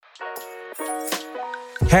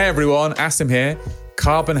Hey everyone, Asim here.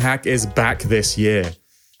 Carbon Hack is back this year.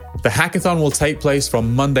 The hackathon will take place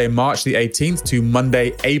from Monday, March the 18th to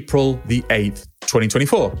Monday, April the 8th,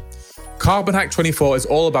 2024. Carbon Hack 24 is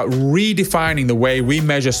all about redefining the way we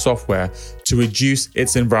measure software to reduce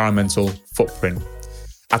its environmental footprint.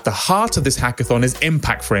 At the heart of this hackathon is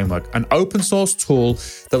Impact Framework, an open source tool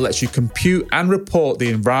that lets you compute and report the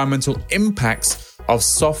environmental impacts of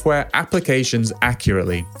software applications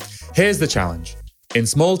accurately. Here's the challenge. In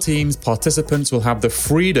small teams, participants will have the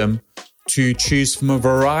freedom to choose from a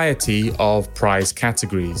variety of prize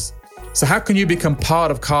categories. So how can you become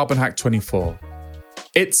part of Carbon Hack 24?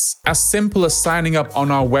 It's as simple as signing up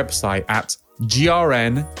on our website at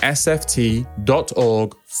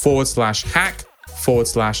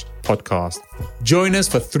grnsft.org/hack/podcast. Join us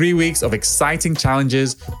for 3 weeks of exciting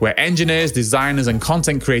challenges where engineers, designers, and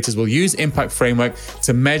content creators will use Impact Framework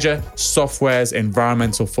to measure software's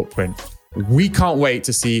environmental footprint. We can't wait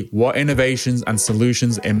to see what innovations and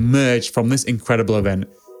solutions emerge from this incredible event.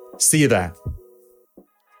 See you there.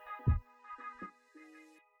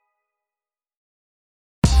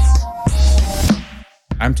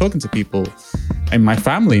 I'm talking to people in my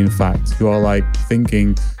family, in fact, who are like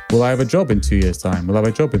thinking, will I have a job in 2 years' time? Will I have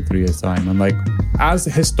a job in 3 years' time? And like, as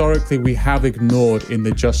historically we have ignored in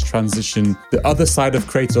the just transition, the other side have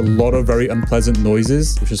created a lot of very unpleasant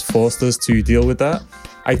noises, which has forced us to deal with that.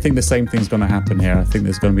 I think the same thing's going to happen here. I think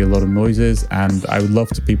there's going to be a lot of noises, and I would love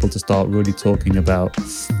for people to start really talking about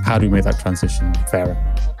how do we make that transition fairer.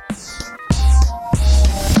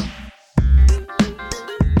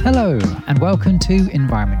 Hello, and welcome to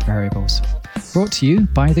Environment Variables, brought to you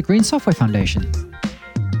by the Green Software Foundation.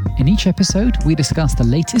 In each episode, we discuss the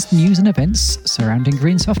latest news and events surrounding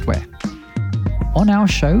green software. On our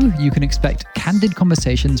show, you can expect candid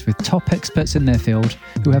conversations with top experts in their field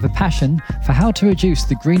who have a passion for how to reduce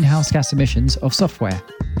the greenhouse gas emissions of software.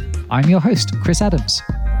 I'm your host, Chris Adams.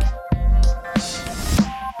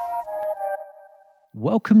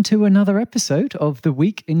 Welcome to another episode of The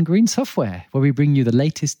Week in Green Software, where we bring you the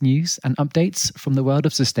latest news and updates from the world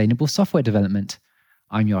of sustainable software development.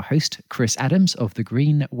 I'm your host, Chris Adams of the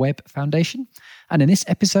Green Web Foundation. And in this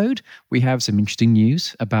episode, we have some interesting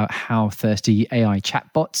news about how thirsty AI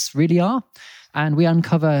chatbots really are. And we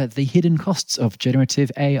uncover the hidden costs of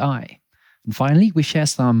generative AI. And finally, we share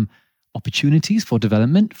some opportunities for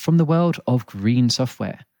development from the world of green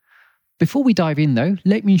software. Before we dive in, though,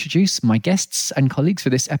 let me introduce my guests and colleagues for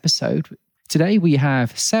this episode. Today, we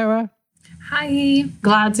have Sarah. Hi,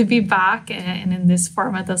 glad to be back and in this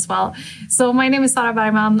format as well. So my name is Sarah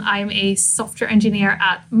Bergman. I'm a software engineer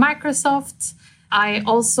at Microsoft. I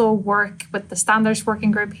also work with the Standards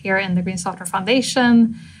Working Group here in the Green Software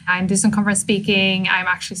Foundation. I'm doing some conference speaking. I'm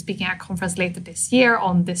actually speaking at a conference later this year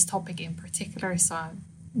on this topic in particular. So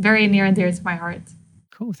very near and dear to my heart.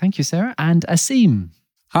 Cool. Thank you, Sarah. And Asim.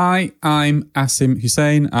 Hi, I'm Asim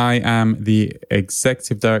Hussain. I am the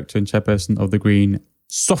Executive Director and Chairperson of the Green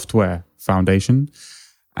Software Foundation.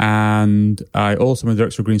 And I also am the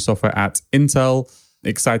Director of Green Software at Intel.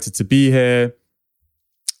 Excited to be here.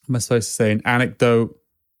 Am I supposed to say an anecdote?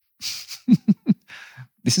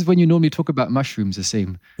 This is when you normally talk about mushrooms,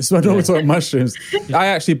 Asim. This is when I normally talk about mushrooms. I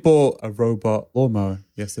actually bought a robot lawnmower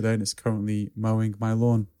yesterday and it's currently mowing my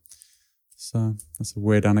lawn. So that's a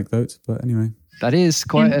weird anecdote, but anyway. That is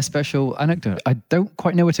quite a special anecdote. I don't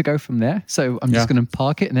quite know where to go from there, so I'm just going to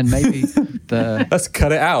park it and then maybe the... Let's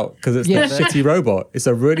cut it out, because it's that shitty robot. It's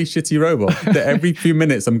a really shitty robot that every few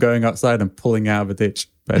minutes I'm going outside and pulling out of a ditch.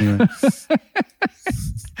 But anyway.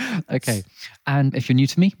 Okay. And if you're new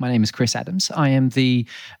to me, my name is Chris Adams. I am the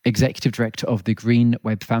Executive Director of the Green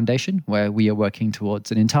Web Foundation, where we are working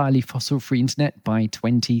towards an entirely fossil-free internet by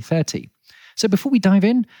 2030. So before we dive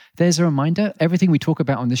in, there's a reminder. Everything we talk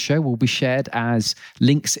about on this show will be shared as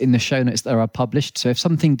links in the show notes that are published. So if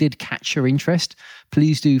something did catch your interest,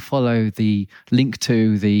 please do follow the link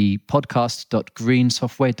to the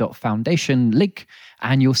podcast.greensoftware.foundation link,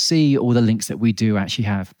 and you'll see all the links that we do actually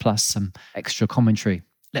have, plus some extra commentary.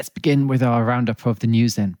 Let's begin with our roundup of the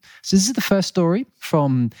news then. So this is the first story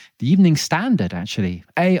from the Evening Standard, actually.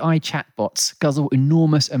 AI chatbots guzzle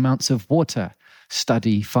enormous amounts of water,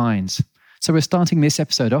 study finds. So we're starting this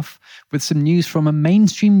episode off with some news from a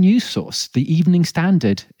mainstream news source, the Evening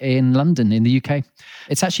Standard in London in the UK.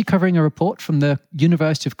 It's actually covering a report from the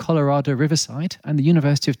University of Colorado Riverside and the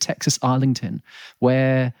University of Texas Arlington,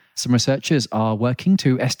 where some researchers are working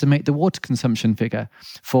to estimate the water consumption figure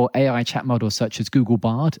for AI chat models such as Google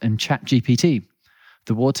Bard and ChatGPT.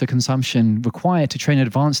 the water consumption required to train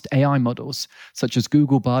advanced AI models, such as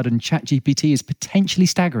Google Bard and ChatGPT, is potentially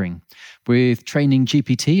staggering, with training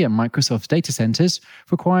GPT and Microsoft's data centers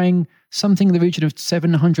requiring something in the region of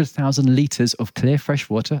 700,000 litres of clear fresh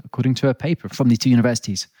water, according to a paper from these two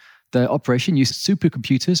universities. The operation used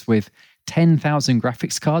supercomputers with 10,000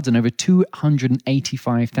 graphics cards and over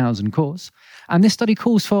 285,000 cores. And this study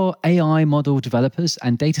calls for AI model developers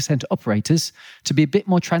and data center operators to be a bit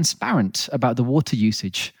more transparent about the water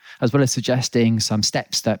usage, as well as suggesting some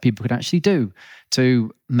steps that people can actually do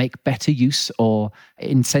to make better use or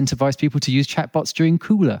incentivize people to use chatbots during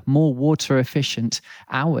cooler, more water efficient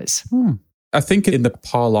hours. I think in the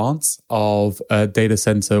parlance of a data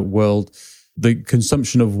center world, the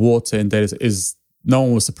consumption of water in data is, no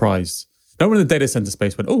one was surprised. No one in the data center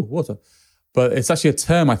space went, oh, water. But it's actually a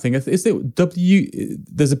term, I think.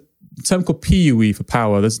 There's a term called PUE for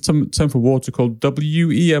power. There's a term for water called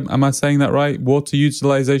WE. Am I saying that right? Water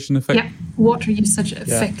utilization effect? Yeah, water usage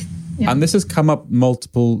effect. Yeah. And this has come up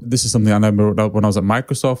this is something I remember when I was at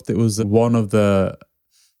Microsoft. It was one of the,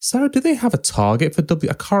 Sarah, do they have a target for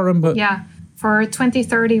I can't remember. Yeah, for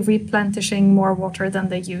 2030, replenishing more water than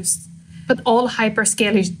they used. But all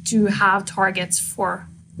hyperscalers do have targets for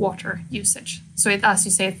water usage. So as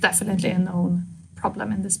you say, it's definitely a known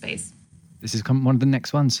problem in the space. This is one of the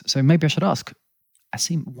next ones. So maybe I should ask,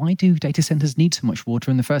 Asim, why do data centers need so much water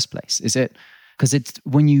in the first place? Is it because it's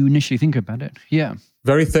when you initially think about it? Yeah.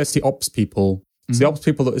 Very thirsty ops people. So the ops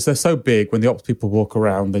people, they're so big, when the ops people walk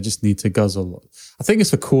around, they just need to guzzle. I think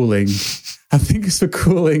it's for cooling.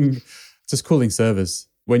 Just cooling servers.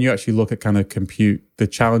 When you actually look at kind of compute, the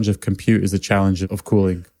challenge of compute is the challenge of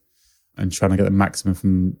cooling, and trying to get the maximum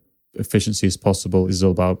from efficiency as possible is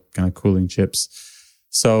all about kind of cooling chips.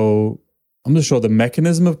 So I'm not sure the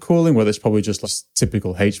mechanism of cooling, whether it's probably just like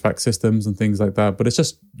typical HVAC systems and things like that, but it's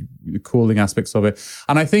just the cooling aspects of it.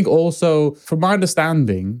 And I think also, from my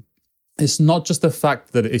understanding, it's not just the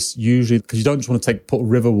fact that it's usually, because you don't just want to put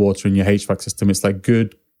river water in your HVAC system. It's like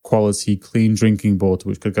good quality, clean drinking water,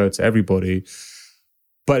 which could go to everybody.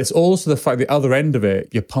 But it's also the fact the other end of it,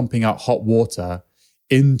 you're pumping out hot water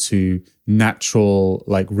into natural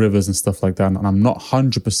like rivers and stuff like that. And I'm not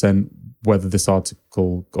 100% whether this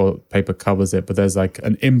article or paper covers it, but there's like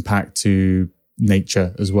an impact to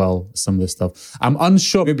nature as well, some of this stuff. I'm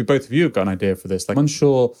unsure, maybe both of you have got an idea for this. Like, I'm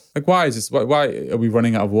unsure, like, why are we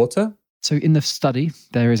running out of water? So in the study,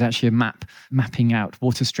 there is actually a map mapping out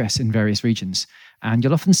water stress in various regions. And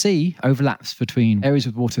you'll often see overlaps between areas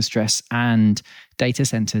with water stress and data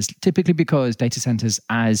centers, typically because data centers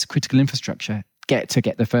as critical infrastructure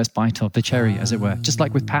get the first bite of the cherry, as it were, just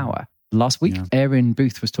like with power. Last week, Erin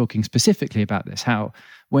Booth was talking specifically about this, how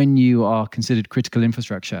when you are considered critical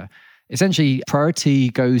infrastructure, essentially priority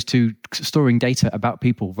goes to storing data about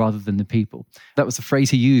people rather than the people. That was the phrase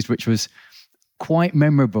he used, which was quite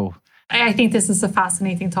memorable. I think this is a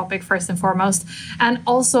fascinating topic, first and foremost. And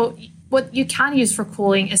also, what you can use for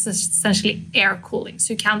cooling is essentially air cooling.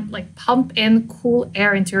 So you can like pump in cool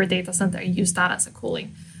air into your data center and use that as a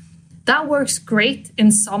cooling. That works great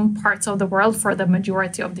in some parts of the world for the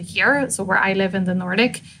majority of the year. So where I live in the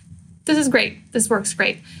Nordic, this is great. This works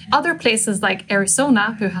great. Other places like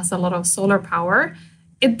Arizona, who has a lot of solar power,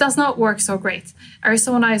 it does not work so great.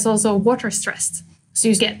 Arizona is also water stressed. So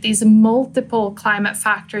you get these multiple climate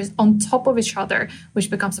factors on top of each other, which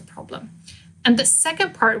becomes a problem. And the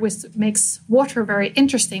second part, which makes water very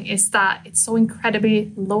interesting, is that it's so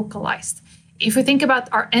incredibly localized. If we think about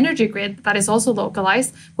our energy grid, that is also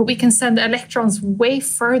localized, but we can send electrons way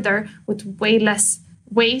further with way less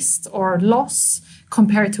waste or loss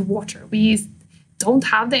compared to water. We don't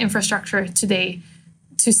have the infrastructure today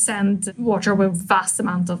to send water with vast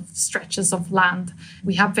amount of stretches of land.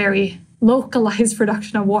 We have very localized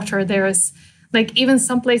production of water. There is like even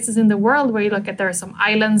some places in the world where you look at, there are some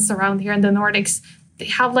islands around here in the Nordics, they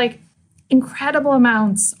have like incredible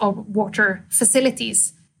amounts of water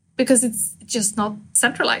facilities because it's just not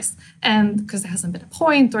centralized, and because there hasn't been a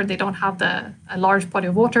point, or they don't have a large body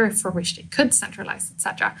of water for which they could centralize,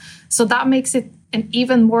 etc. So that makes it an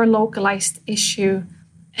even more localized issue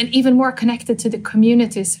and even more connected to the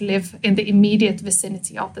communities who live in the immediate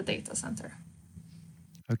vicinity of the data center.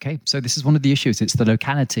 Okay, so this is one of the issues. It's the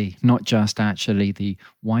locality, not just actually the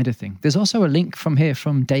wider thing. There's also a link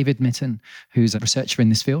from David Mitten, who's a researcher in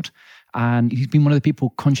this field. And he's been one of the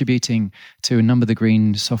people contributing to a number of the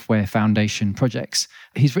Green Software Foundation projects.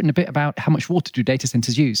 He's written a bit about how much water do data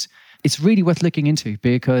centers use. It's really worth looking into,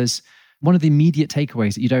 because one of the immediate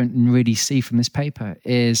takeaways that you don't really see from this paper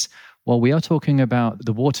is, while we are talking about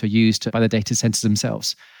the water used by the data centers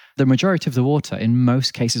themselves, the majority of the water in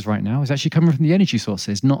most cases right now is actually coming from the energy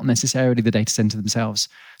sources, not necessarily the data center themselves.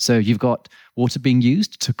 So you've got water being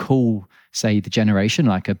used to cool, say, the generation,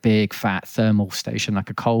 like a big fat thermal station, like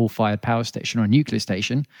a coal-fired power station or a nuclear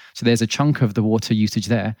station. So there's a chunk of the water usage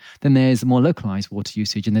there. Then there's the more localized water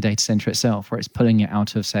usage in the data center itself, where it's pulling it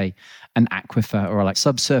out of, say, an aquifer or like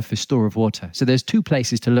subsurface store of water. So there's two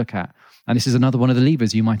places to look at. And this is another one of the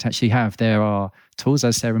levers you might actually have. There are tools,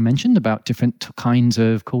 as Sarah mentioned, about different kinds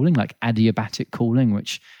of cooling, like adiabatic cooling,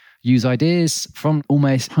 which use ideas from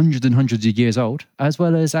almost hundreds and hundreds of years old, as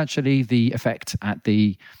well as actually the effect at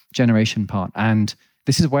the generation part. And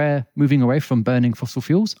this is where moving away from burning fossil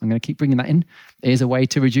fuels, I'm going to keep bringing that in, is a way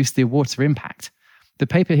to reduce the water impact. The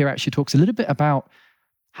paper here actually talks a little bit about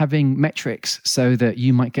having metrics so that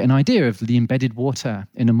you might get an idea of the embedded water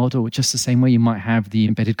in a model, just the same way you might have the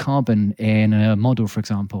embedded carbon in a model, for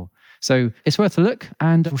example. So it's worth a look,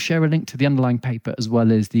 and we'll share a link to the underlying paper as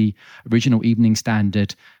well as the original Evening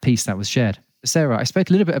Standard piece that was shared. Sarah, I spoke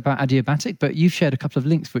a little bit about adiabatic, but you've shared a couple of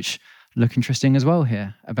links which look interesting as well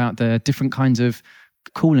here about the different kinds of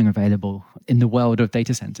cooling available in the world of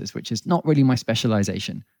data centers, which is not really my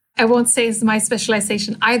specialization. I won't say it's my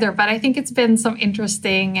specialization either, but I think it's been some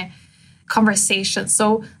interesting conversations.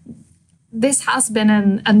 So this has been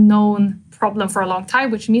a known problem for a long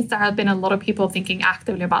time, which means there have been a lot of people thinking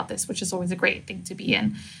actively about this, which is always a great thing to be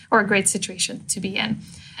in, or a great situation to be in.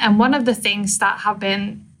 And one of the things that have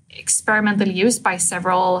been experimentally used by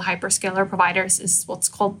several hyperscaler providers is what's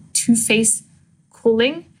called two-phase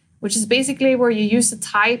cooling, which is basically where you use a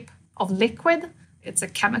type of liquid. It's a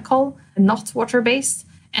chemical, not water-based.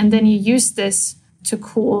 And then you use this to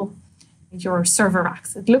cool your server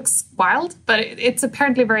racks. It looks wild, but it's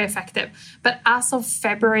apparently very effective. But as of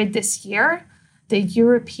February this year, the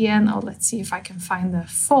European, let's see if I can find the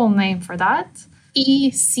full name for that,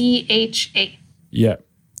 ECHA. Yeah,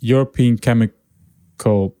 European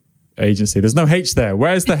Chemical Agency. There's no H there.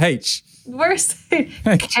 Where's the H? Where's the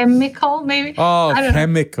chemical, maybe? Oh,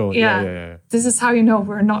 chemical. Yeah. This is how you know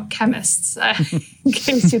we're not chemists, in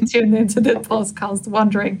case you tuned into the podcast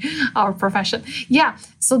wondering our profession. Yeah,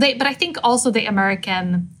 but I think also the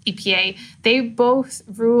American EPA, they both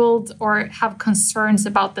ruled or have concerns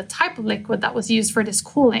about the type of liquid that was used for this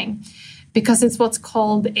cooling, because it's what's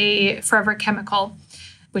called a forever chemical,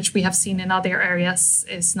 which we have seen in other areas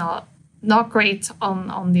is not great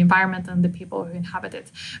on the environment and the people who inhabit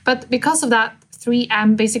it. But because of that,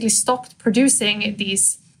 3M basically stopped producing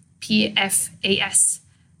these PFAS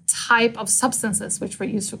type of substances which were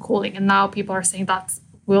used for cooling. And now people are saying that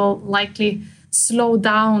will likely slow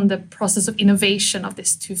down the process of innovation of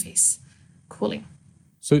this two-phase cooling.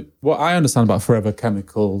 So what I understand about forever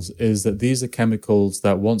chemicals is that these are chemicals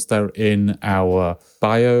that once they're in our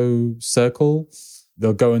bio circle,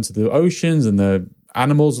 they'll go into the oceans and the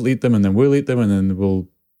animals will eat them, and then we'll eat them, and then we'll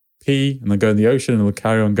pee, and then go in the ocean, and we'll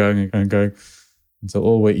carry on going and going. And so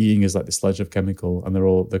all we're eating is like the sludge of chemical, and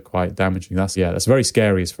they're quite damaging. That's very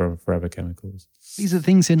scary as for forever chemicals. These are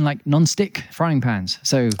things in like non-stick frying pans.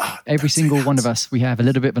 So every single one of us, we have a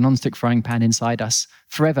little bit of a non-stick frying pan inside us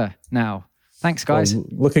forever now. Thanks, guys. Well,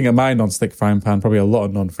 looking at my non-stick frying pan, probably a lot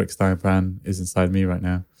of non-stick frying pan is inside me right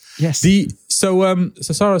now. Yes. So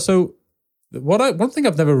Sarah, one thing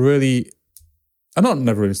I've never really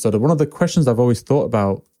studied. One of the questions I've always thought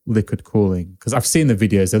about liquid cooling, because I've seen the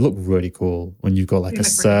videos, they look really cool when you've got like a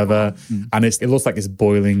server and it looks like it's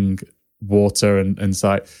boiling water and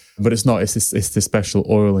inside, but it's not. It's this special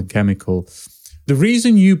oil and chemical. The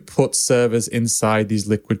reason you put servers inside these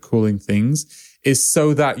liquid cooling things is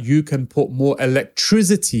so that you can put more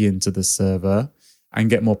electricity into the server and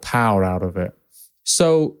get more power out of it.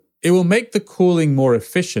 So it will make the cooling more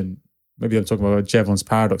efficient. Maybe I'm talking about Jevons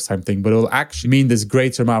paradox type thing, but it'll actually mean there's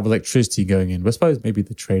greater amount of electricity going in. But I suppose maybe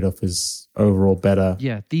the trade-off is overall better.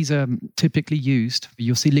 Yeah, these are typically used.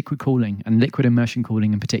 You'll see liquid cooling and liquid immersion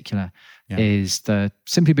cooling in particular is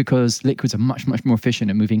simply because liquids are much, much more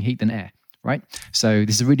efficient at moving heat than air, right? So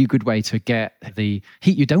this is a really good way to get the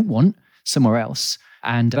heat you don't want somewhere else.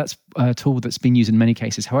 And that's a tool that's been used in many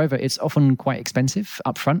cases. However, it's often quite expensive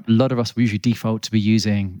up front. A lot of us will usually default to be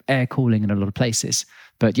using air cooling in a lot of places.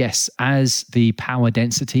 But yes, as the power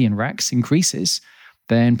density in racks increases,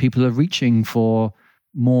 then people are reaching for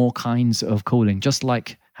more kinds of cooling. Just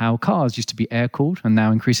like how cars used to be air-cooled and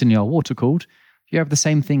now increasingly are water-cooled, you have the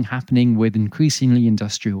same thing happening with increasingly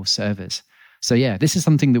industrial servers. So yeah, this is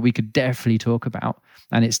something that we could definitely talk about.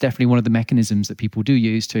 And it's definitely one of the mechanisms that people do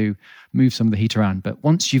use to move some of the heat around. But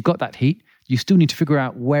once you've got that heat, you still need to figure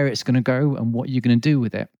out where it's going to go and what you're going to do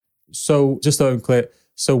with it. So just so I'm clear,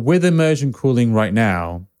 so with immersion cooling right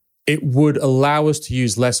now, it would allow us to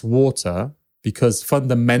use less water because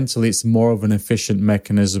fundamentally it's more of an efficient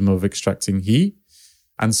mechanism of extracting heat.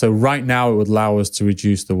 And so right now it would allow us to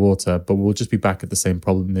reduce the water, but we'll just be back at the same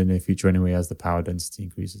problem in the near future anyway as the power density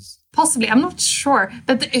increases. Possibly. I'm not sure.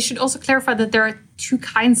 But it should also clarify that there are two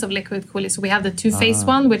kinds of liquid cooling. So we have the two-phase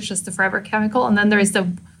one, which is the forever chemical, and then there is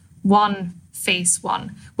the one-phase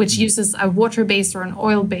one, which uses a water-based or an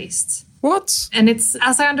oil-based. What? And it's,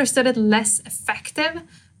 as I understood it, less effective,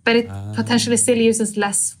 but it potentially still uses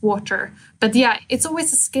less water. But yeah, it's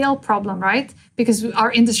always a scale problem, right? Because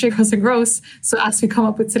our industry grows and grows. So as we come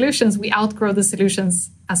up with solutions, we outgrow the solutions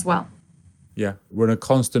as well. Yeah, we're in a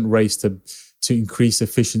constant race to increase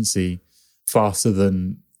efficiency faster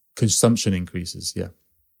than consumption increases. Yeah.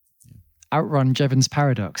 Outrun Jevons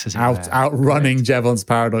paradox, as it were. Outrunning Jevons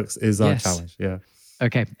paradox is our challenge. Yeah.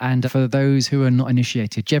 Okay. And for those who are not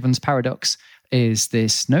initiated, Jevons paradox is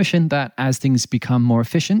this notion that as things become more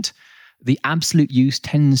efficient, the absolute use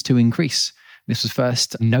tends to increase. This was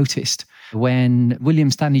first noticed when William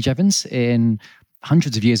Stanley Jevons, in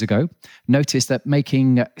hundreds of years ago, noticed that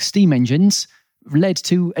making steam engines led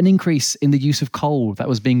to an increase in the use of coal that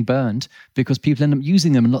was being burned because people end up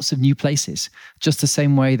using them in lots of new places. Just the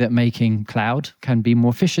same way that making cloud can be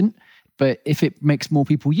more efficient. But if it makes more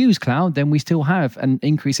people use cloud, then we still have an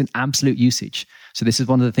increase in absolute usage. So this is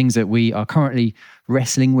one of the things that we are currently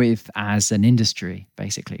wrestling with as an industry,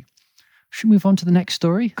 basically. Should we move on to the next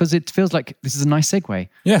story? Because it feels like this is a nice segue.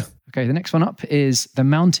 Yeah. Okay, the next one up is the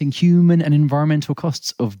mounting human and environmental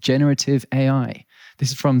costs of generative AI.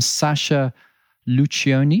 This is from Sasha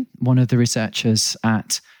Lucioni, one of the researchers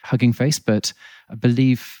at Hugging Face, but I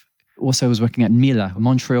believe also was working at MILA,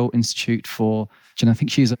 Montreal Institute for, and I think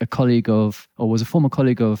she's a colleague of, or was a former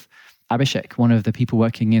colleague of Abhishek, one of the people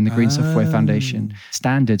working in the Green Software Foundation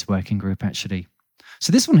Standards Working Group, actually.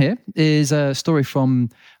 So this one here is a story from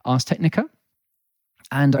Ars Technica.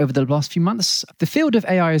 And over the last few months, the field of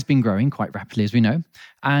AI has been growing quite rapidly, as we know.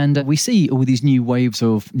 And we see all these new waves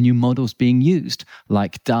of new models being used,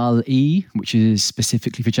 like DALL-E, which is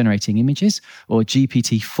specifically for generating images, or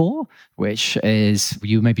GPT-4, which is,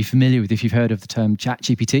 you may be familiar with if you've heard of the term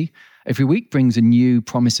ChatGPT. Every week brings a new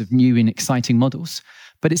promise of new and exciting models.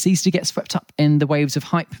 But it's easy to get swept up in the waves of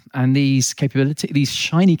hype. And these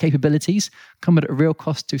shiny capabilities come at a real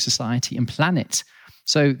cost to society and planet.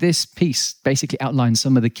 So this piece basically outlines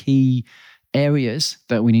some of the key areas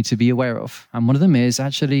that we need to be aware of. And one of them is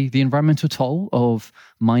actually the environmental toll of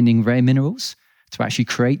mining rare minerals to actually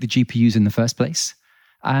create the GPUs in the first place.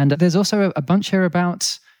 And there's also a bunch here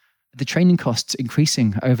about the training costs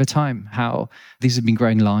increasing over time, how these have been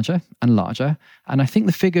growing larger and larger. And I think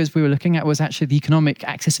the figures we were looking at was actually the economic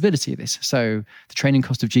accessibility of this. So the training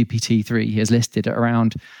cost of GPT-3 is listed at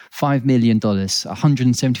around $5 million,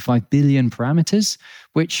 175 billion parameters,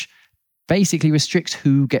 which basically restricts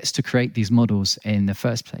who gets to create these models in the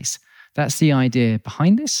first place. That's the idea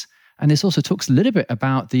behind this. And this also talks a little bit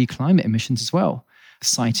about the climate emissions as well,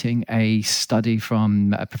 citing a study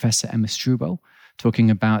from Professor Emma Struble,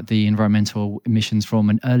 talking about the environmental emissions from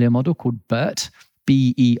an earlier model called BERT,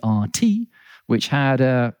 B-E-R-T, which had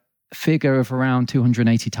a figure of around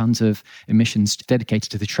 280 tons of emissions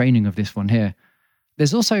dedicated to the training of this one here.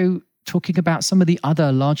 There's also talking about some of the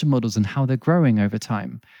other larger models and how they're growing over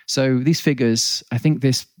time. So these figures, I think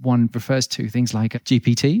this one refers to things like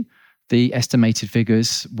GPT. The estimated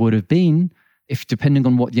figures would have been, if depending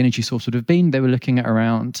on what the energy source would have been, they were looking at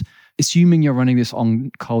around, assuming you're running this on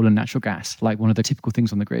coal and natural gas, like one of the typical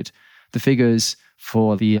things on the grid, the figures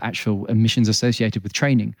for the actual emissions associated with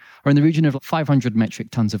training are in the region of 500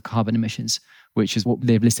 metric tons of carbon emissions, which is what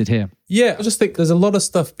they've listed here. Yeah, I just think there's a lot of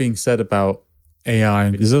stuff being said about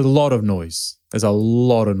AI. There's a lot of noise. There's a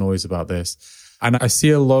lot of noise about this. And I see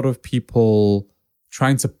a lot of people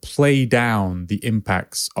trying to play down the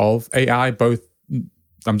impacts of AI, both,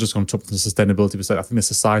 I'm just going to talk from the sustainability perspective. I think the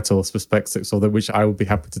societal perspectives, which I would be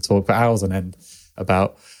happy to talk for hours on end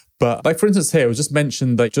about. But like, for instance, here, it was just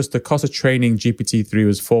mentioned that just the cost of training GPT-3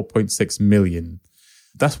 was 4.6 million.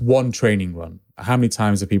 That's one training run. How many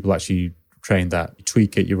times have people actually trained that? You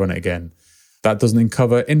tweak it, you run it again. That doesn't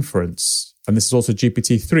cover inference. And this is also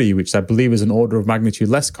GPT-3, which I believe is an order of magnitude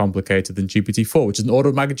less complicated than GPT-4, which is an order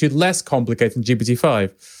of magnitude less complicated than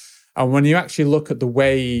GPT-5. And when you actually look at the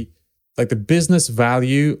way, like the business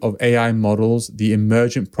value of AI models, the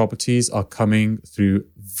emergent properties are coming through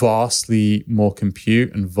vastly more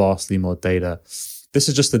compute and vastly more data. This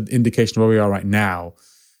is just an indication of where we are right now.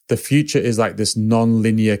 The future is like this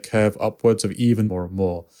non-linear curve upwards of even more and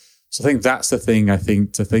more. So I think that's the thing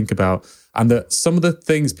to think about. And that some of the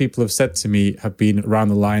things people have said to me have been around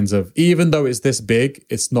the lines of, even though it's this big,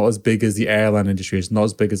 it's not as big as the airline industry. It's not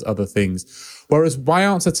as big as other things. Whereas my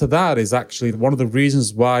answer to that is actually one of the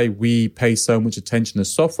reasons why we pay so much attention to the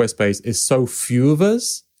software space is so few of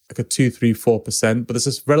us, like a 2, 3, 4%, but there's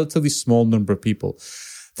this relatively small number of people.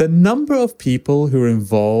 The number of people who are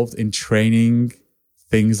involved in training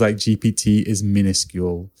things like GPT is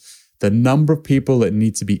minuscule. The number of people that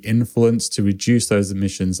need to be influenced to reduce those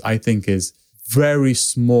emissions, I think, is very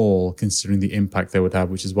small considering the impact they would have,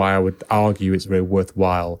 which is why I would argue it's very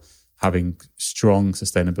worthwhile having strong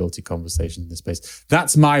sustainability conversations in this space.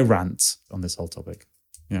 That's my rant on this whole topic.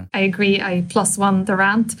 Yeah, I agree. I +1 the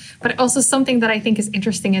rant, but also something that I think is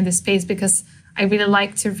interesting in this space because I really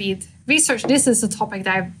like to read research. This is a topic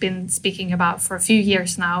that I've been speaking about for a few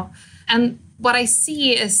years now. And what I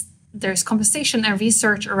see is there's conversation and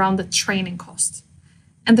research around the training cost.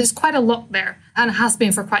 And there's quite a lot there. And it has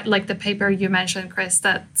been for quite, like the paper you mentioned, Chris,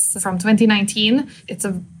 that's from 2019. It's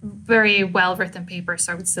a very well-written paper,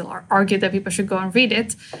 so I would still argue that people should go and read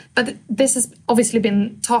it. But this has obviously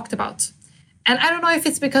been talked about. And I don't know if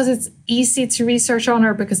it's because it's easy to research on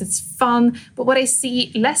or because it's fun, but what I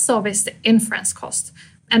see less of is the inference cost.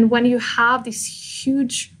 And when you have these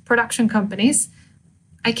huge production companies,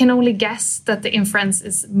 I can only guess that the inference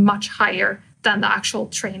is much higher than the actual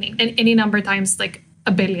training. And any number of times, like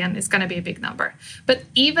 1 billion is going to be a big number. But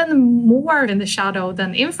even more in the shadow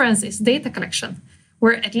than inference is data collection,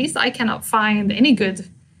 where at least I cannot find any good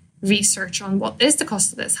research on what is the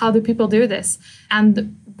cost of this, how do people do this.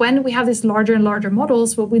 And when we have these larger and larger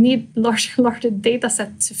models, well, we need larger and larger data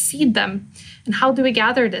set to feed them. And how do we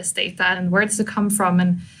gather this data and where does it come from?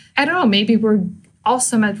 And I don't know, maybe we're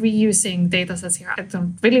awesome at reusing data sets here. I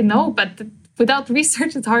don't really know, but without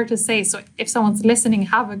research, it's hard to say. So if someone's listening,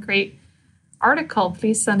 have a great article,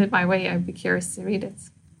 please send it my way. I'd be curious to read it.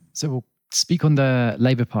 So we'll speak on the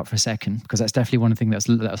labour part for a second, because that's definitely one of the things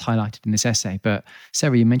that was highlighted in this essay. But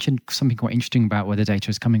Sarah, you mentioned something quite interesting about where the data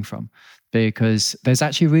is coming from, because there's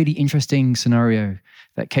actually a really interesting scenario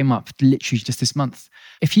that came up literally just this month.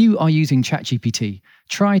 If you are using ChatGPT,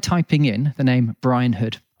 try typing in the name Brian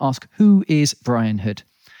Hood. Ask, who is Brian Hood?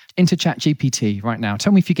 Into ChatGPT right now.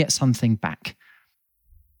 Tell me if you get something back.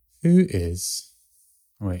 Who is?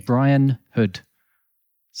 Wait. Brian Hood.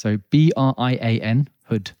 So Brian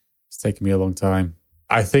Hood. It's taken me a long time.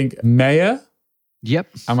 I think mayor? Yep.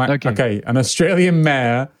 Okay. An Australian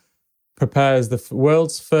mayor prepares the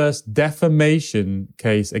world's first defamation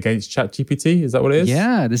case against ChatGPT. Is that what it is?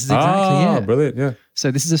 Yeah, this is exactly it. Brilliant, yeah. So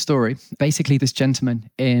this is a story. Basically, this gentleman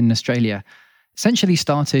in Australia essentially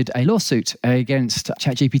started a lawsuit against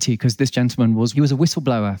ChatGPT because this gentleman was a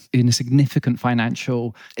whistleblower in a significant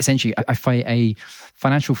financial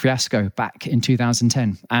fiasco back in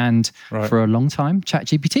 2010. And for a long time,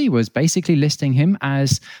 ChatGPT was basically listing him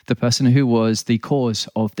as the person who was the cause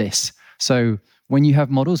of this. So when you have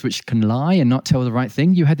models which can lie and not tell the right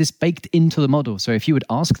thing, you had this baked into the model. So if you would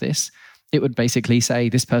ask this, it would basically say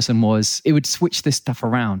this person it would switch this stuff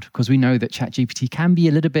around, because we know that ChatGPT can be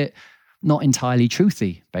a little bit not entirely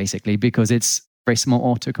truthy, basically, because it's very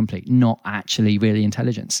small autocomplete, not actually really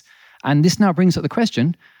intelligence. And this now brings up the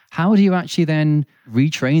question, how do you actually then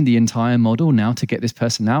retrain the entire model now to get this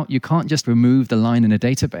person out? You can't just remove the line in a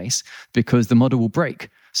database because the model will break.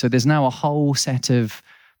 So there's now a whole set of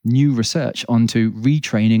new research onto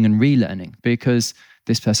retraining and relearning, because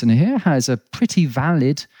this person here has a pretty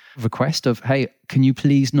valid request of, hey, can you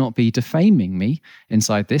please not be defaming me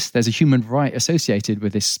inside this? There's a human right associated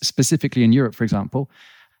with this, specifically in Europe, for example.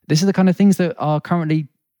 This are the kind of things that are currently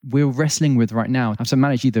we're wrestling with right now. Have to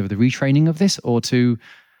manage either the retraining of this or to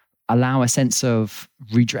allow a sense of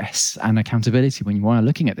redress and accountability when you are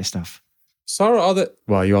looking at this stuff. Sarah,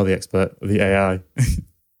 you are the expert of the AI.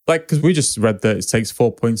 Because we just read that it takes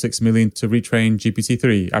 4.6 million to retrain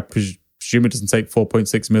GPT-3. I presume it doesn't take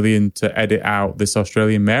 4.6 million to edit out this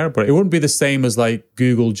Australian mayor, but it wouldn't be the same as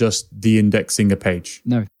Google just de-indexing a page.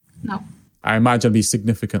 No. I imagine it'd be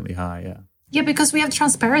significantly high, yeah. Yeah, because we have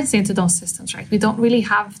transparency into those systems, right? We don't really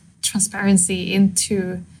have transparency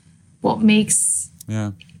into what makes...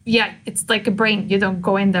 Yeah, it's like a brain. You don't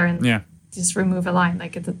go in there and just remove a line.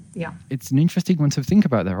 It's an interesting one to think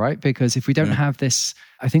about, though, right? Because if we don't have this...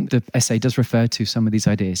 I think the essay does refer to some of these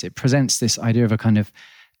ideas. It presents this idea of a kind of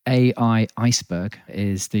AI iceberg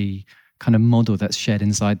is the kind of model that's shared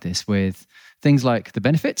inside this, with things like the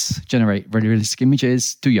benefits, generate really realistic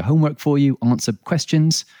images, do your homework for you, answer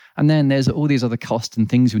questions. And then there's all these other costs and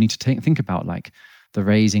things we need to think about, like the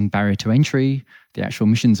raising barrier to entry, the actual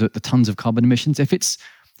emissions, the tons of carbon emissions. If it's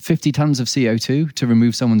 50 tons of CO2 to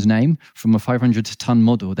remove someone's name from a 500-ton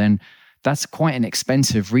model, then that's quite an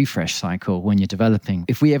expensive refresh cycle when you're developing.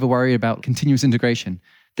 If we ever worry about continuous integration,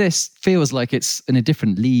 this feels like it's in a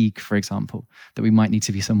different league, for example, that we might need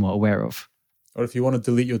to be somewhat aware of. Or if you want to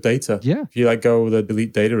delete your data, if you go with a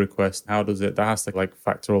delete data request, how does it? That has to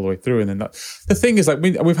factor all the way through. And then the thing is,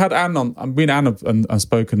 we've had Anne on. Me and Anne have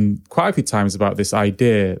spoken quite a few times about this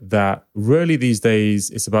idea that really these days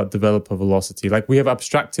it's about developer velocity. We have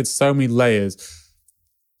abstracted so many layers.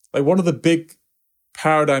 One of the big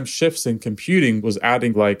paradigm shifts in computing was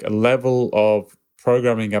adding a level of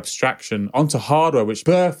programming abstraction onto hardware, which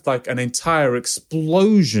birthed an entire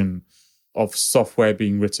explosion of software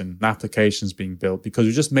being written and applications being built, because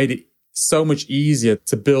we just made it so much easier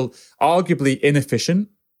to build, arguably inefficient.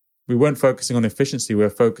 We weren't focusing on efficiency. We were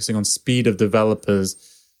focusing on speed of developers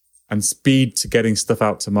and speed to getting stuff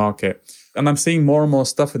out to market. And I'm seeing more and more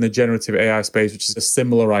stuff in the generative AI space, which is a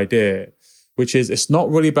similar idea, which is it's not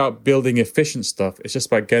really about building efficient stuff. It's just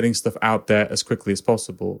about getting stuff out there as quickly as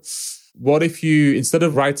possible. What if you, instead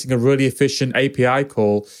of writing a really efficient API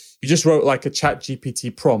call, you just wrote a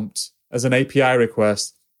ChatGPT prompt as an API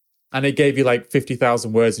request, and it gave you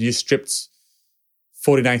 50,000 words, and you stripped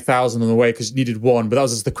 49,000 on the way because you needed one, but that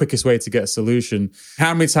was just the quickest way to get a solution.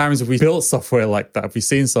 How many times have we built software like that? Have we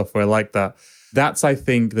seen software like that? That's, I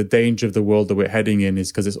think, the danger of the world that we're heading in,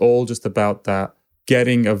 is because it's all just about that,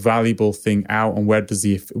 getting a valuable thing out, and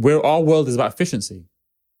our world is about efficiency.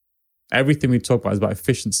 Everything we talk about is about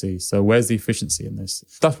efficiency. So where's the efficiency in this?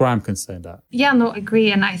 That's where I'm concerned at. Yeah, no,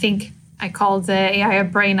 agree. And I think I called the AI a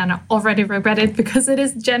brain, and I already regret it because it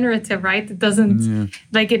is generative, right? It doesn't,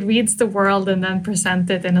 it reads the world and then present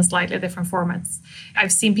it in a slightly different formats.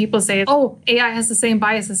 I've seen people say, oh, AI has the same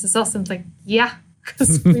biases as us. And it's yeah,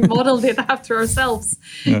 because we modeled it after ourselves.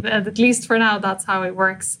 Yeah. At least for now, that's how it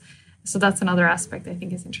works. So that's another aspect I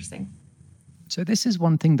think is interesting. So this is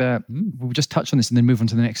one thing that we'll just touch on this and then move on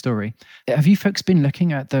to the next story. Have you folks been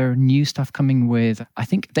looking at the new stuff coming with, I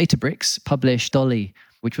think Databricks published Dolly,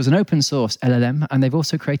 which was an open source LLM, and they've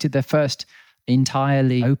also created their first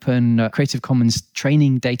entirely open Creative Commons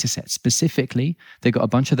training data set. Specifically, they got a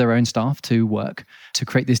bunch of their own staff to work to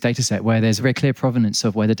create this data set where there's very clear provenance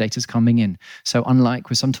of where the data's coming in. So unlike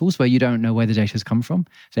with some tools where you don't know where the data's come from,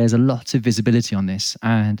 there's a lot of visibility on this.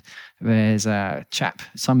 And there's a chap,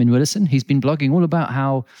 Simon Willison, he's been blogging all about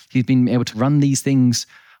how he's been able to run these things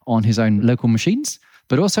on his own local machines.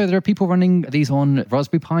 But also there are people running these on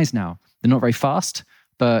Raspberry Pis now. They're not very fast,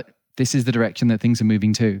 but this is the direction that things are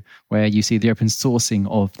moving to, where you see the open sourcing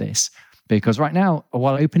of this. Because right now,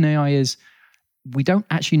 while OpenAI is, we don't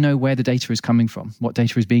actually know where the data is coming from, what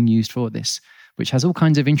data is being used for this, which has all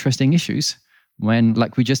kinds of interesting issues when,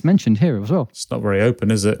 like we just mentioned here as well. It's not very open,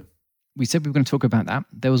 is it? We said we were going to talk about that.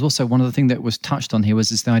 There was also one other thing that was touched on here was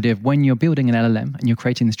this the idea of when you're building an LLM and you're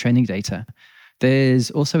creating this training data, there's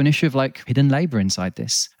also an issue of hidden labor inside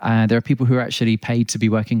this. There are people who are actually paid to be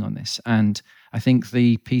working on this. And I think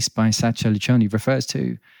the piece by Satya Lichoni refers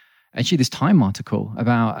to actually this Time article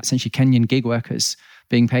about essentially Kenyan gig workers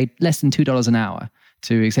being paid less than $2 an hour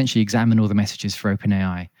to essentially examine all the messages for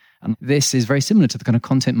OpenAI. And this is very similar to the kind of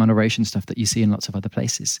content moderation stuff that you see in lots of other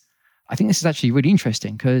places. I think this is actually really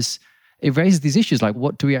interesting because it raises these issues like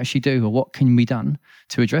what do we actually do or what can be done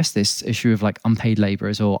to address this issue of unpaid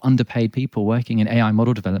laborers or underpaid people working in AI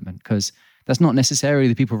model development, because that's not necessarily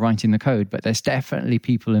the people writing the code, but there's definitely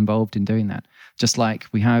people involved in doing that, just like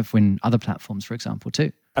we have in other platforms, for example,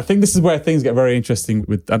 too. I think this is where things get very interesting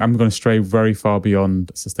and I'm going to stray very far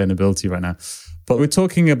beyond sustainability right now. But we're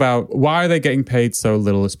talking about why are they getting paid so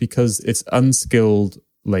little? It's because it's unskilled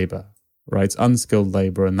labor, right? It's unskilled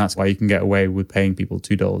labor, and that's why you can get away with paying people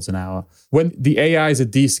 $2 an hour. When the AIs are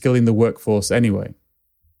de-skilling the workforce anyway,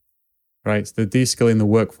 right? So they're de-skilling the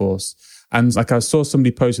workforce. And I saw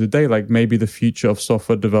somebody post today, maybe the future of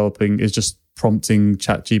software developing is just prompting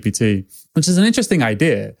ChatGPT, which is an interesting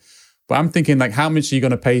idea. But I'm thinking, how much are you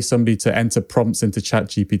going to pay somebody to enter prompts into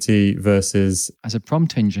ChatGPT versus... As a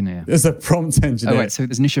prompt engineer. As a prompt engineer. Oh, right. So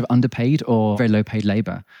there's an issue of underpaid or very low paid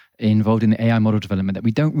labor involved in the AI model development that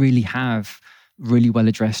we don't really have really well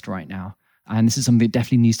addressed right now. And this is something that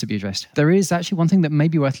definitely needs to be addressed. There is actually one thing that may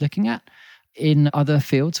be worth looking at in other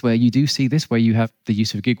fields where you do see this, where you have the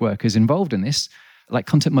use of gig workers involved in this, like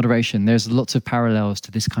content moderation. There's lots of parallels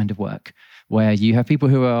to this kind of work where you have people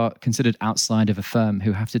who are considered outside of a firm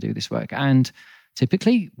who have to do this work. And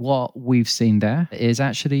typically what we've seen there is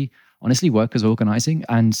actually, honestly, workers organizing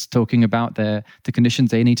and talking about the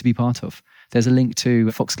conditions they need to be part of. There's a link to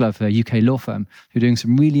Foxglove, a UK law firm, who are doing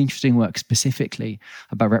some really interesting work specifically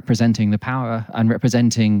about representing the power and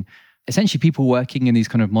representing essentially people working in these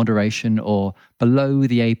kind of moderation or below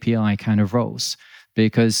the API kind of roles,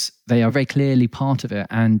 because they are very clearly part of it.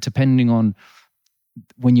 And depending on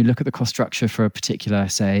when you look at the cost structure for a particular,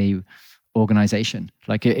 say, organization,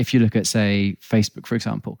 like if you look at, say, Facebook, for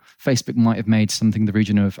example, Facebook might have made something in the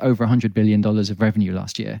region of over $100 billion of revenue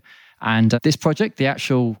last year. And this project, the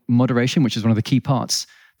actual moderation, which is one of the key parts,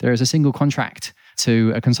 there is a single contract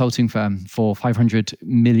to a consulting firm for $500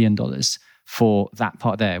 million for that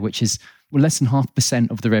part there, which is less than 0.5%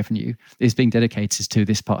 of the revenue is being dedicated to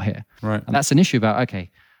this part here. Right. And that's an issue about, okay,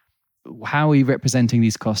 how are we representing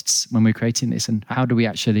these costs when we're creating this? And how do we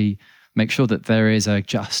actually make sure that there is a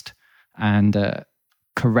just and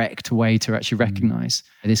correct way to actually recognize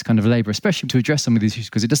this kind of labor, especially to address some of these issues,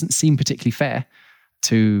 because it doesn't seem particularly fair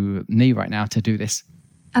to me right now to do this.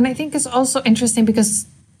 And I think it's also interesting because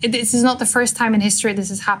this is not the first time in history this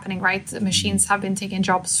is happening, right? The machines have been taking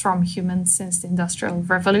jobs from humans since the Industrial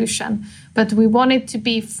Revolution. But we want it to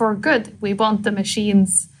be for good. We want the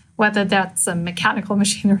machines, whether that's a mechanical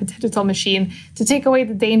machine or a digital machine, to take away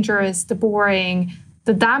the dangerous, the boring,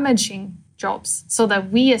 the damaging jobs, so that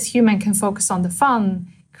we as humans can focus on the fun,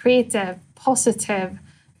 creative, positive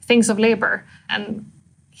things of labor. And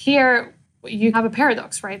here you have a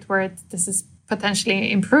paradox, right? Where this is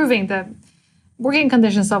potentially improving the working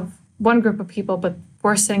conditions of one group of people, but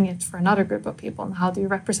worsening it for another group of people. And how do you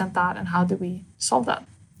represent that? And how do we solve that?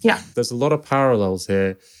 Yeah. There's a lot of parallels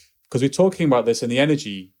here, because we're talking about this in the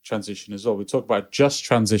energy transition as well. We talk about just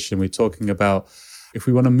transition. We're talking about if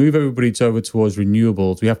we want to move everybody over towards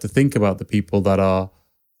renewables, we have to think about the people that are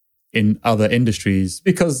in other industries,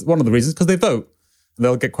 because one of the reasons, because they vote.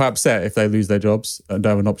 They'll get quite upset if they lose their jobs and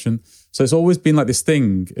don't have an option. So it's always been like this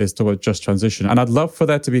thing is to just transition. And I'd love for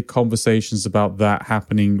there to be conversations about that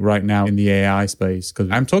happening right now in the AI space, because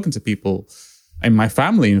I'm talking to people in my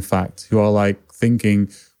family, in fact, who are like thinking,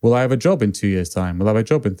 will I have a job in 2 years' time? Will I have a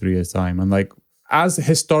job in 3 years' time? And like, as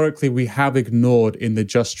historically we have ignored in the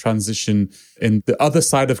just transition, in the other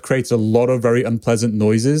side have created a lot of very unpleasant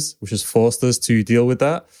noises, which has forced us to deal with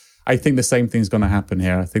that. I think the same thing's going to happen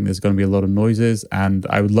here. I think there's going to be a lot of noises, and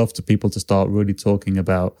I would love for people to start really talking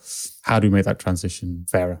about how do we make that transition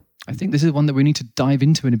fairer. I think this is one that we need to dive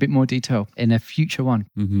into in a bit more detail in a future one.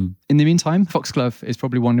 Mm-hmm. In the meantime, Foxglove is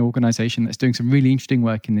probably one organization that's doing some really interesting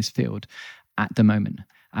work in this field at the moment.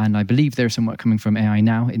 And I believe there is some work coming from AI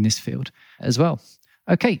now in this field as well.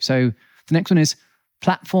 Okay, so the next one is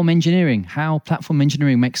platform engineering, how platform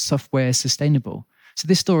engineering makes software sustainable. So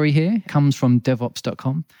this story here comes from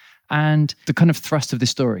devops.com. And the kind of thrust of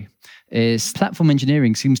this story is platform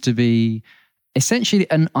engineering seems to be essentially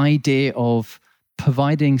an idea of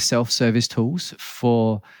providing self-service tools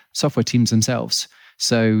for software teams themselves.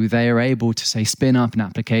 So they are able to, say, spin up an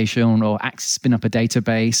application or spin up a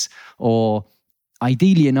database, or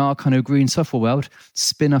ideally in our kind of green software world,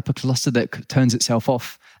 spin up a cluster that turns itself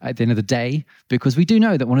off at the end of the day. Because we do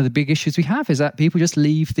know that one of the big issues we have is that people just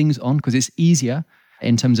leave things on because it's easier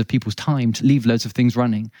in terms of people's time to leave loads of things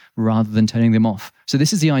running rather than turning them off. So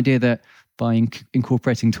this is the idea that by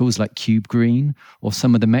incorporating tools like KubeGreen or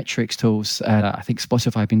some of the metrics tools I think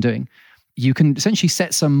Spotify have been doing, you can essentially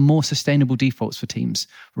set some more sustainable defaults for teams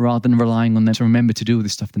rather than relying on them to remember to do all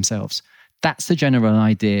this stuff themselves. That's the general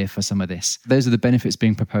idea for some of this. Those are the benefits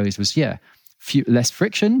being proposed was, less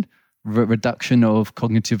friction, reduction of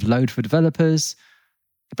cognitive load for developers,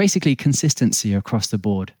 basically consistency across the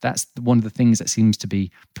board. That's one of the things that seems to be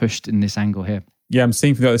pushed in this angle here. Yeah, I'm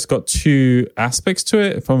seeing that it's got two aspects to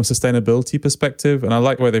it from a sustainability perspective. And I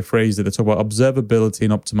like the way they phrased it. They talk about observability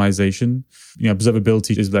and optimization.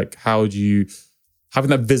 Observability is like, how do you having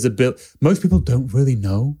that visibility? Most people don't really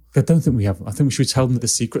know. I don't think we have. I think we should tell them the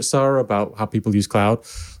secret, Sarah, about how people use cloud.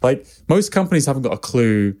 Like most companies haven't got a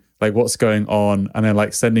clue like what's going on, and they're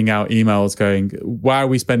like sending out emails going, why are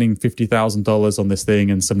we spending $50,000 on this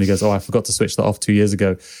thing? And somebody goes, oh, I forgot to switch that off 2 years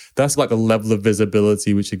ago. That's like a level of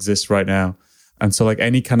visibility which exists right now. And so like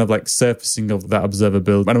any kind of like surfacing of that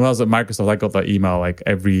observability. When I was at Microsoft, I got that email like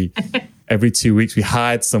every 2 weeks. We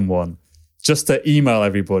hired someone just to email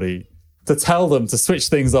everybody to tell them to switch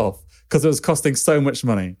things off because it was costing so much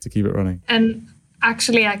money to keep it running. And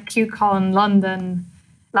actually at QCon London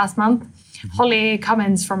last month, Holly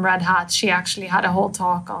Cummins from Red Hat, she actually had a whole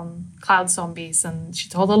talk on cloud zombies, and she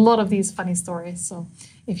told a lot of these funny stories. So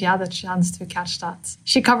if you had a chance to catch that,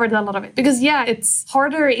 she covered a lot of it. Because it's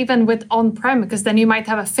harder even with on-prem, because then you might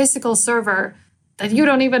have a physical server that you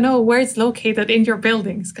don't even know where it's located in your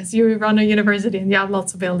buildings, because you run a university and you have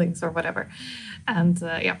lots of buildings or whatever. And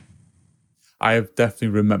I have definitely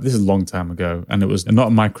remember, this is a long time ago, and it was not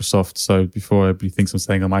Microsoft. So before everybody thinks I'm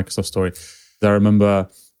saying a Microsoft story, I remember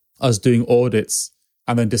us doing audits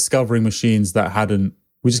and then discovering machines that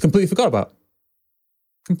we just completely forgot about.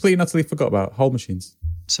 Completely and utterly forgot about whole machines.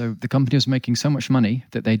 So the company was making so much money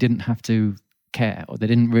that they didn't have to care, or they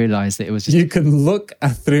didn't realize that it was just... You can look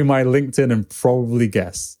through my LinkedIn and probably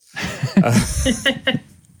guess.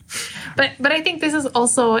 But I think this is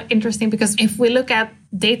also interesting because if we look at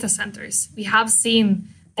data centers, we have seen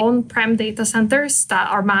on-prem data centers that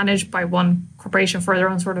are managed by one corporation for their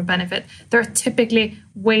own sort of benefit. They're typically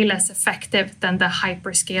way less effective than the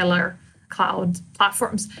hyperscaler cloud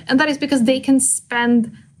platforms. And that is because they can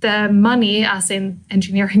spend the money, as in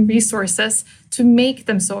engineering resources, to make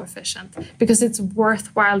them so efficient, because it's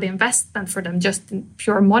worthwhile the investment for them just in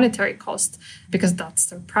pure monetary cost, because that's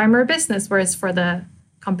their primary business. Whereas for the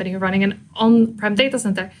company running an on-prem data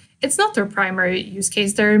center, it's not their primary use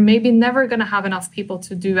case. They're maybe never going to have enough people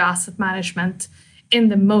to do asset management in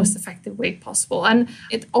the most effective way possible. And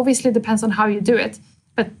it obviously depends on how you do it.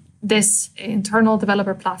 But this internal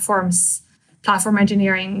developer platform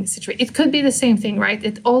engineering situation, it could be the same thing, right?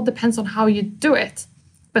 It all depends on how you do it.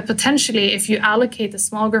 But potentially, if you allocate a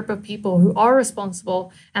small group of people who are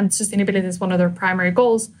responsible, and sustainability is one of their primary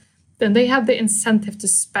goals, then they have the incentive to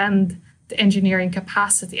spend the engineering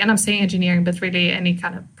capacity, and I'm saying engineering, but really any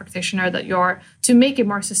kind of practitioner that you are, to make it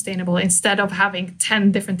more sustainable, instead of having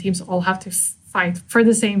 10 different teams all have to fight for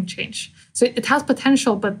the same change. So it has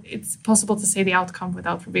potential, but it's possible to say the outcome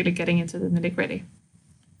without really getting into the nitty-gritty.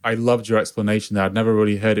 I loved your explanation there. I'd never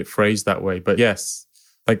really heard it phrased that way. But yes,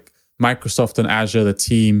 like Microsoft and Azure, the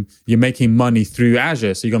team, you're making money through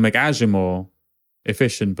Azure. So you're going to make Azure more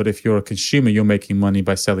efficient. But if you're a consumer, you're making money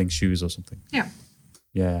by selling shoes or something. Yeah.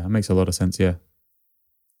 Yeah, that makes a lot of sense, yeah.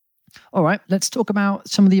 All right, let's talk about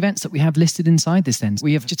some of the events that we have listed inside this then.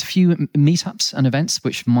 We have just a few meetups and events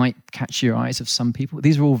which might catch your eyes of some people.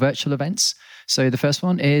 These are all virtual events. So the first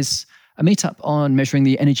one is a meetup on measuring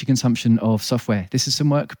the energy consumption of software. This is some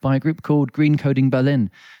work by a group called Green Coding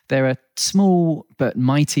Berlin. They're a small but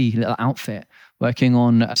mighty little outfit working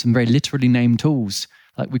on some very literally named tools.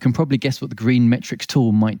 Like, we can probably guess what the Green Metrics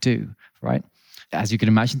tool might do, right? As you can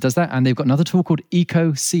imagine, does that. And they've got another tool called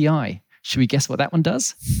EcoCI. Should we guess what that one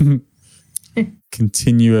does?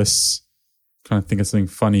 Continuous, trying to think of something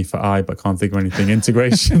funny for I, but can't think of anything.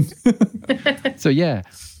 Integration. So yeah,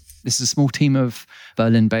 this is a small team of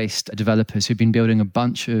Berlin-based developers who've been building a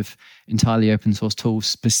bunch of entirely open source tools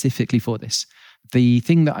specifically for this. The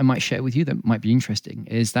thing that I might share with you that might be interesting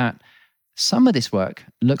is that some of this work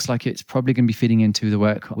looks like it's probably going to be feeding into the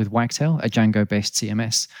work with Wagtail, a Django-based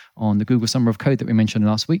CMS, on the Google Summer of Code that we mentioned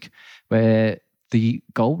last week, where the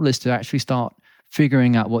goal is to actually start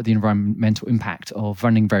figuring out what the environmental impact of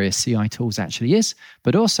running various CI tools actually is,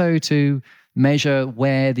 but also to measure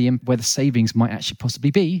where the savings might actually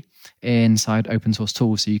possibly be inside open source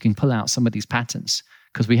tools, so you can pull out some of these patterns.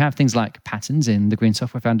 Because we have things like patterns in the Green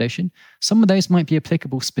Software Foundation. Some of those might be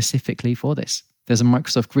applicable specifically for this. There's a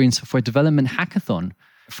Microsoft Green Software Development Hackathon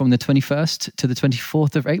from the 21st to the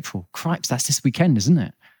 24th of April. Cripes, that's this weekend, isn't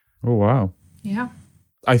it? Oh, wow. Yeah.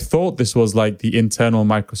 I thought this was like the internal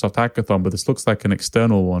Microsoft Hackathon, but this looks like an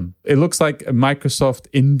external one. It looks like Microsoft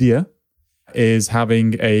India is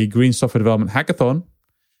having a Green Software Development Hackathon.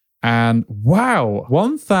 And wow,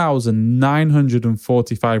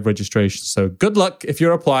 1,945 registrations. So good luck if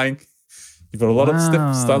you're applying. You've got a lot of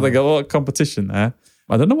stuff, like a lot of competition there.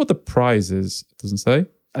 I don't know what the prize is. It doesn't say.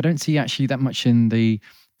 I don't see actually that much in the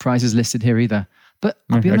prizes listed here either. But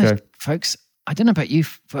I'll be honest, folks, I don't know about you,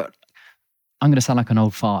 but I'm going to sound like an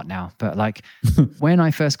old fart now. But like when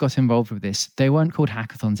I first got involved with this, they weren't called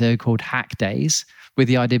hackathons. They were called hack days, with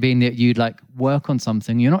the idea being that you'd like work on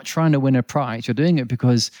something. You're not trying to win a prize. You're doing it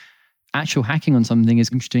because actual hacking on something is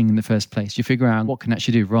interesting in the first place. You figure out what can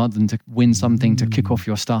actually do rather than to win something to kick off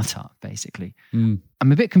your startup, basically. I'm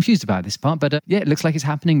a bit confused about this part, but yeah, it looks like it's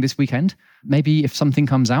happening this weekend. Maybe if something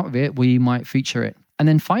comes out of it, we might feature it. And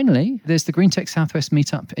then finally, there's the Green Tech Southwest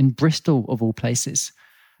meetup in Bristol, of all places.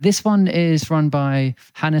 This one is run by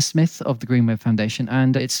Hannah Smith of the Green Web Foundation,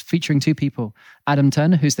 and it's featuring two people. Adam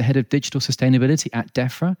Turner, who's the head of digital sustainability at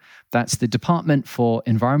DEFRA. That's the Department for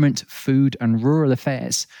Environment, Food and Rural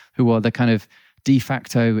Affairs, who are the kind of de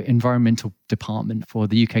facto environmental department for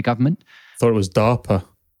the UK government. Thought it was DARPA.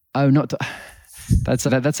 Oh, not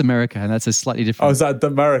that's America, and that's a slightly different. Oh, is that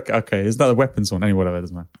America? Okay, is that the weapons one? Whatever, it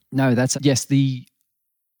doesn't matter. No, that's yes. There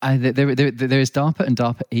is DARPA and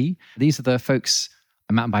DARPA-E. These are the folks.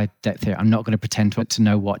 I'm out by depth here. I'm not going to pretend to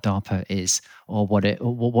know what DARPA is or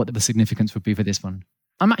what the significance would be for this one.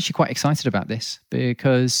 I'm actually quite excited about this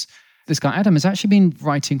because this guy, Adam, has actually been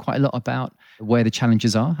writing quite a lot about where the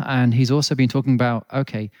challenges are. And he's also been talking about,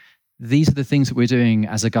 okay, these are the things that we're doing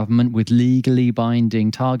as a government with legally binding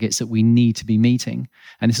targets that we need to be meeting.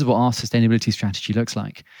 And this is what our sustainability strategy looks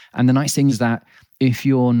like. And the nice thing is that if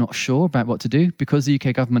you're not sure about what to do, because the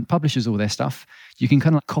UK government publishes all their stuff, you can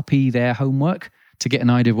kind of copy their homework to get an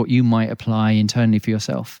idea of what you might apply internally for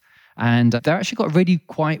yourself. And they're actually got a really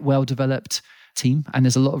quite well-developed team. And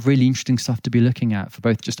there's a lot of really interesting stuff to be looking at for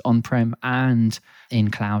both just on-prem and in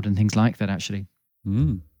cloud and things like that, actually.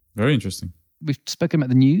 Very interesting. We've spoken about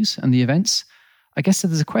the news and the events. I guess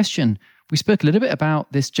there's a question. We spoke a little bit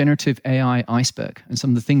about this generative AI iceberg and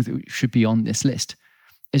some of the things that should be on this list.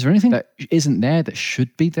 Is there anything that isn't there that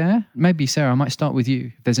should be there? Maybe, Sarah, I might start with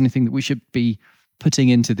you. If there's anything that we should be putting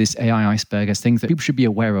into this AI iceberg as things that people should be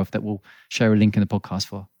aware of that we'll share a link in the podcast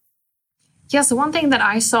for. Yeah, so one thing that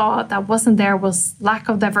I saw that wasn't there was lack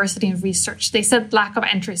of diversity in research. They said lack of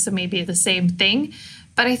entry, so maybe the same thing.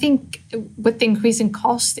 But I think with the increasing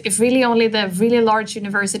cost, if really only the really large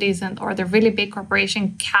universities or the really big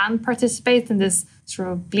corporation can participate in this sort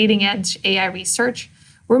of bleeding edge AI research,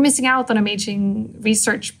 we're missing out on amazing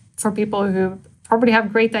research for people who probably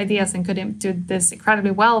have great ideas and could do this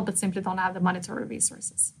incredibly well, but simply don't have the monetary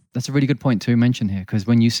resources. That's a really good point to mention here, because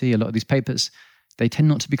when you see a lot of these papers, they tend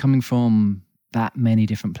not to be coming from that many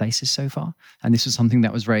different places so far. And this was something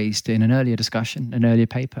that was raised in an earlier discussion, an earlier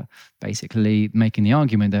paper, basically making the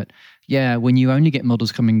argument that, yeah, when you only get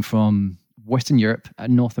models coming from Western Europe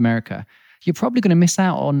and North America, you're probably going to miss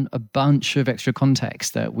out on a bunch of extra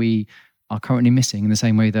context that we are currently missing in the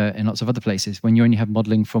same way that in lots of other places, when you only have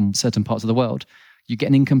modeling from certain parts of the world, you get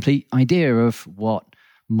an incomplete idea of what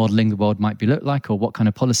modeling the world might be look like or what kind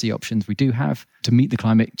of policy options we do have to meet the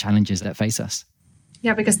climate challenges that face us.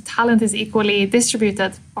 Yeah, because talent is equally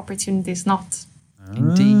distributed, opportunities not.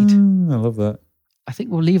 Indeed. I love that. I think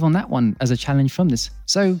we'll leave on that one as a challenge from this.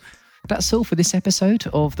 So that's all for this episode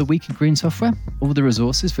of The Week in Green Software. All the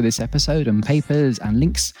resources for this episode and papers and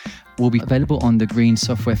links will be available on the Green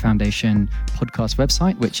Software Foundation podcast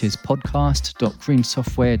website, which is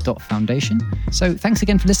podcast.greensoftware.foundation. So thanks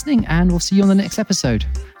again for listening, and we'll see you on the next episode.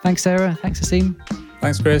 Thanks, Sarah. Thanks, Asim.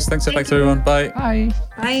 Thanks, Chris. Thanks everyone. Bye. Bye.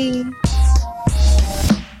 Bye.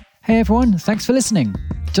 Hey everyone, thanks for listening.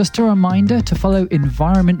 Just a reminder to follow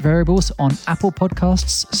Environment Variables on Apple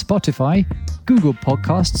Podcasts, Spotify, Google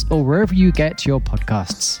Podcasts, or wherever you get your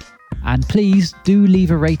podcasts. And please do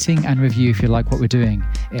leave a rating and review if you like what we're doing.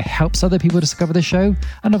 It helps other people discover the show.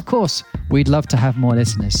 And of course, we'd love to have more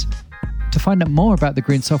listeners. To find out more about the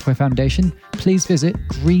Green Software Foundation, please visit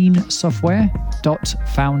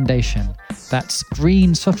greensoftware.foundation. That's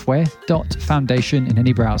greensoftware.foundation in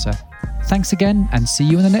any browser. Thanks again, and see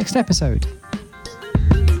you in the next episode.